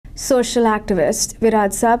Social activist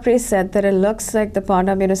Viraj Sapre said that it looks like the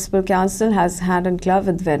Ponda Municipal Council has hand in glove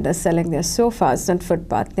with vendors selling their sofas on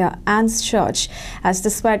footpath near Anne's Church, as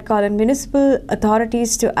despite calling municipal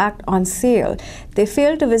authorities to act on sale, they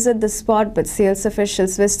failed to visit the spot, but sales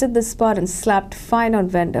officials visited the spot and slapped fine on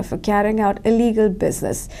vendor for carrying out illegal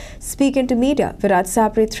business. Speaking to media, Viraj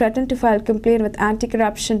Sapre threatened to file complaint with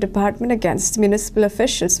Anti-Corruption Department against municipal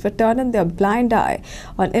officials for turning their blind eye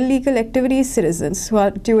on illegal activities. Citizens who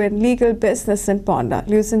are doing legal business in Ponda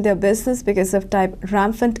losing their business because of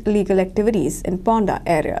rampant illegal activities in Ponda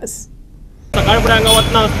areas. सकाळफुडें हांगा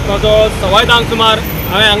वतना जवळ 2:15 सुमार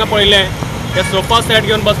हांवें हांगा पळयलें हे sofa set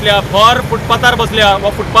घेवन बसल्या भर फुटपाथार बसल्या वो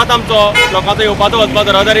फुटपाथ आमचो लोकांचो येवपाचो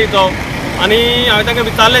वचपाचो रहदारीचो आनी हांवें तांकां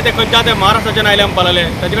विचारलें ते खंयच्या ते महाराष्ट्राच्यान आयले म्हणपाक लागले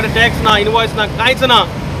ताजे कडेन टॅक्स ना इनवॉयस ना कांयच ना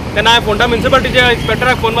तेन्ना हांवें फोंडा म्युनिसिपालिटीच्या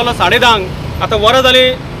इन्स्पेक्टराक फोन मारलो 10:30 आतां वरां जालीं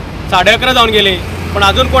 11:30 जावन गेलीं पण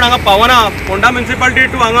अजून कोण हांगा पावना. फोंडा म्युनिसिपालिटी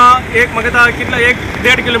टू हांगा एक म्हाका दिसता कितले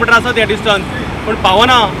 1-1.5 किलोमिटर आसा ते डिस्टन्स पण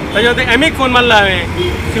पावना. ताच्या खातीर एमीक फोन मारला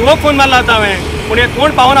हांवें, सिवोक फोन मारला आतां हांवें, पूण हे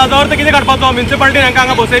कोण पावना. हाजो अर्थ कितें काडपाचो? म्युनिसिपालिटीन हांकां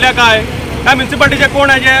हांगा बसयल्या काय म्युनिसिपालिटीचे कोण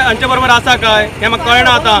हांचे बरोबर आसा काय हें म्हाका कळना.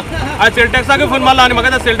 आतां हांवें सेल टॅक्साकूय फोन मारला आनी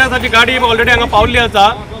म्हाका सेल टॅक्साची गाडी ऑलरेडी हांगा पावल्ली आसा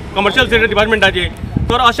कमर्शियल सेल डिपार्टमेंटाची.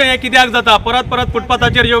 तर अशें हें कित्याक जाता? परत परत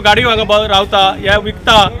फुटपाथाचेर ह्यो गाडयो हांगा रावता, हे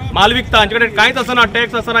विकता, माल विकता, हांचे कडेन कांयच आसना,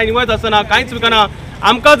 टॅक्स आसना, इनवॉयस आसना, कांयच विकना.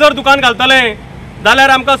 आमकां जर दुकान घालतलें जाल्यार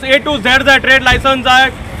आमकां A to Z जाय, ट्रेड लायसन्स जाय,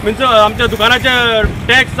 आमच्या दुकानाचे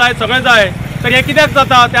टॅक्स जाय, सगळें जाय. तर हें कित्याक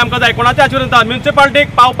जाता तें आमकां जाय. कोणाचें आशिल्लें जाता?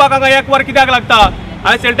 म्युनिसिपालिटीक पावपाक हांगा 1 वर कित्याक लागता?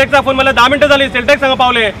 हांवें सेल टॅक्साक फोन मारले 10 मिनटां जालीं, सेल टॅक्स हांगा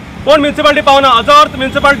पावले, कोण म्युनिसिपालिटी पावना. हाजो अर्थ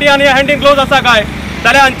म्युनिसिपालिटी आनी हँड इन ग्लोव्ज आसा काय?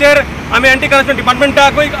 जाल्यार हांचेर आमी एंटी करप्शन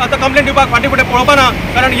डिपार्टमेंटाकूय आतां कंप्लेंट दिवपाक फाटीं फुडें पळोवपाना,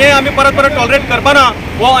 कारण हें आमी परत परत टॉलरेट करपाना.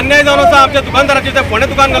 हो अन्याय जावन आसा आमच्या दुकानदाराचेर. ते फोंडें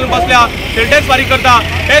दुकान घालून बसल्या, सेल टॅक्स फारीक करता,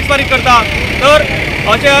 टॅक्स फारीक करता. तर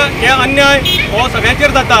अशें हे अन्याय हो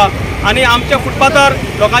सगळ्यांचेर जाता आनी आमच्या फुटपाथार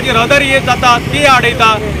लोकांची रहदारी जाता ती आडयता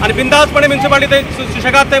आनी बिंदासपणे म्युनिसिपालिटी थंय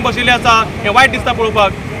सुशेगाद थंय बशिल्ली आसा. हें वायट दिसता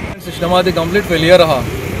पळोवपाक. सिस्टमा ती कंप्लीट फेलियर आहा.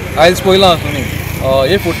 आयज पळयलां तुमी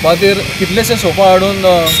हे फुटपाथेर कितलेशे सोफा हाडून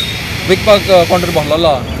विकपाक कोण तरी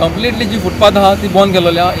बसलेलो. कंप्लिटली जी फुटपाथ आहा ती बंद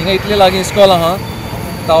केलेली आहा. हिंगा इतले लागीं इस्कॉल आहा,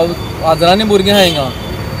 हजारांनी भुरगीं आहा हिंगा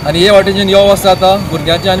आनी हे वाटेच्यान यो वच जाता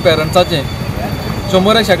भुरग्यांचें आनी पेरंट्साचें.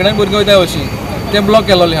 100-100 भुरगीं वयताय अशीं तें ब्लॉक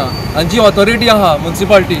केलेलें आहा. आनी जी ऑथॉरिटी आहा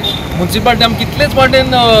म्युनिसिपालिटी आमी कितलेच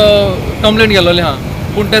फावटीन कंप्लेंट केलेली आहा,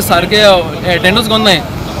 पूण ते सारके एटेंडूच कोन्नाय.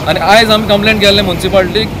 आनी आयज आमी कंप्लेंट केल्लें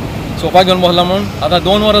म्युनिसिपालिटीक सोफा घेवन बसला म्हणून. आतां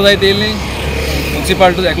 2 वरां जायत येयलीं,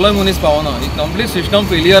 म्युनिसिपालिटी एकलोय मनीस पावना. ही कंप्लीट सिस्टम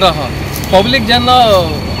फेलियर आहा. पब्लीक जेन्ना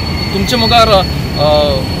तुमचे मुखार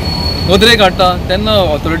गोदरे काडटा तेन्ना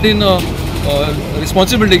ऑथॉरिटीन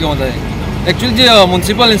रिस्पॉन्सिबिलिटी घेवंक जाय. Actually J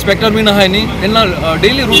municipal inspector been आहाय न्ही तेन्ना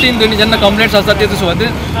डेली रुटीन तेणी जेन्ना कंप्लेंट्स आसता ते सुवातेर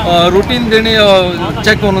रुटीन तेणी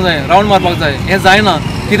चॅक करूंक जाय, रावंड मारपाक जाय. हें जायना.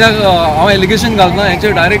 कित्याक हांव एलिगेशन घालना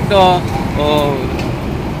हेंचेर डायरेक्ट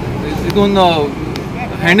हितून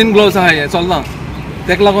हँड इन ग्लोव्स आहाय, हें चलना.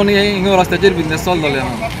 तेका लागून हे हिंगा रस्त्याचेर बिजनेस चलतले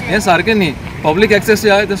आहा. हें सारकें न्ही. पब्लीक एक्सेस जे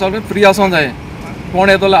आहा तें सगळें फ्री आसूंक जाय. कोण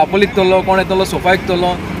येतलो आपोलीक येतलो, कोण येतलो सोफा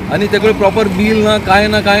विकतलो आनी तेका प्रॉपर बील ना कांय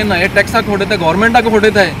ना. हे टॅक्साक फटयताय, गव्हर्मेंटाक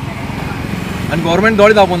फटयताय आनी गव्हर्मेंट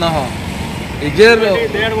दोळे दाखोवन आहा. हेजेर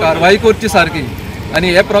कारवाई करची सारकी आनी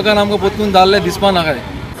हे प्रकार आमकां परतून जाल्ले दिसपा नाकाय.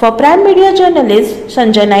 For prime media journalist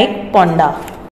Sanjay Naik, Ponda.